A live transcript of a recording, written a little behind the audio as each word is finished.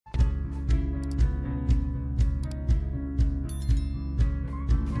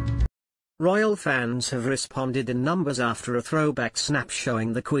Royal fans have responded in numbers after a throwback snap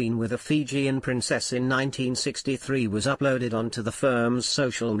showing the Queen with a Fijian princess in 1963 was uploaded onto the firm's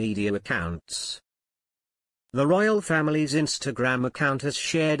social media accounts. The royal family's Instagram account has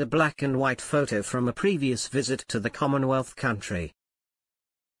shared a black and white photo from a previous visit to the Commonwealth country.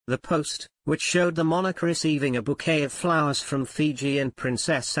 The post, which showed the monarch receiving a bouquet of flowers from Fijian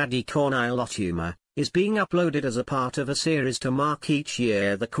Princess Adicornilotuma, is being uploaded as a part of a series to mark each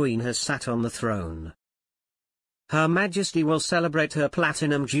year the Queen has sat on the throne. Her Majesty will celebrate her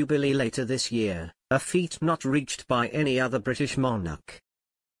Platinum Jubilee later this year, a feat not reached by any other British monarch.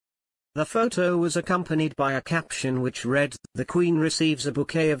 The photo was accompanied by a caption which read, "The Queen receives a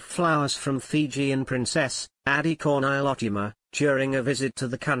bouquet of flowers from Fijian Princess Adicornilotuma during a visit to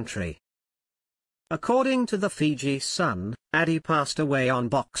the country." According to the Fiji Sun, Adi passed away on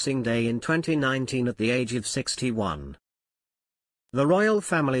Boxing Day in 2019 at the age of 61. The royal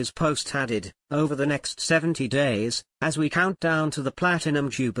family's post added, "Over the next 70 days, as we count down to the Platinum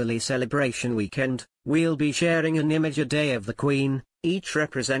Jubilee celebration weekend, we'll be sharing an image a day of the Queen, each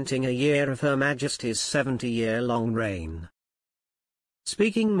representing a year of Her Majesty's 70-year-long reign."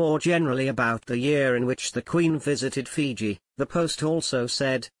 Speaking more generally about the year in which the Queen visited Fiji, the post also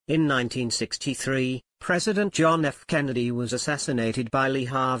said, "In 1963, President John F. Kennedy was assassinated by Lee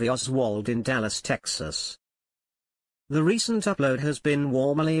Harvey Oswald in Dallas, Texas." The recent upload has been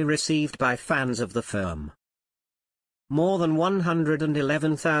warmly received by fans of the firm. More than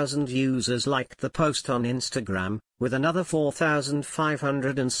 111,000 users liked the post on Instagram, with another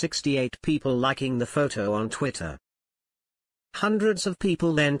 4,568 people liking the photo on Twitter. Hundreds of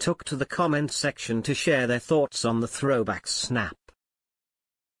people then took to the comment section to share their thoughts on the throwback snap.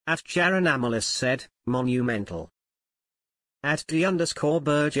 @Jaron said, "Monumental."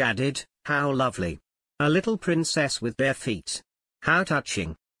 @D_Burge added, "How lovely. A little princess with bare feet. How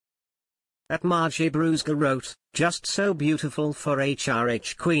touching." @Margie Brusga wrote, "Just so beautiful for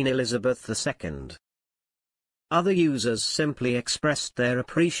HRH Queen Elizabeth II." Other users simply expressed their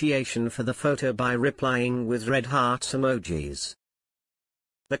appreciation for the photo by replying with red heart emojis.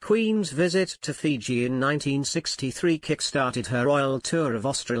 The Queen's visit to Fiji in 1963 kick-started her royal tour of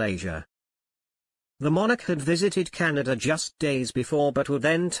Australasia. The monarch had visited Canada just days before but would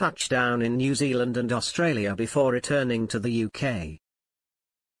then touch down in New Zealand and Australia before returning to the UK.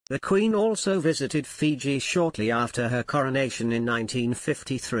 The Queen also visited Fiji shortly after her coronation in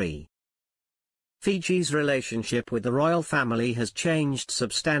 1953. Fiji's relationship with the royal family has changed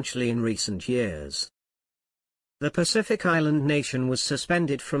substantially in recent years. The Pacific island nation was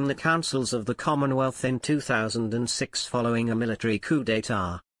suspended from the councils of the Commonwealth in 2006 following a military coup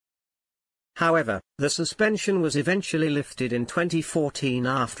d'état. However, the suspension was eventually lifted in 2014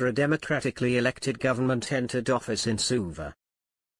 after a democratically elected government entered office in Suva.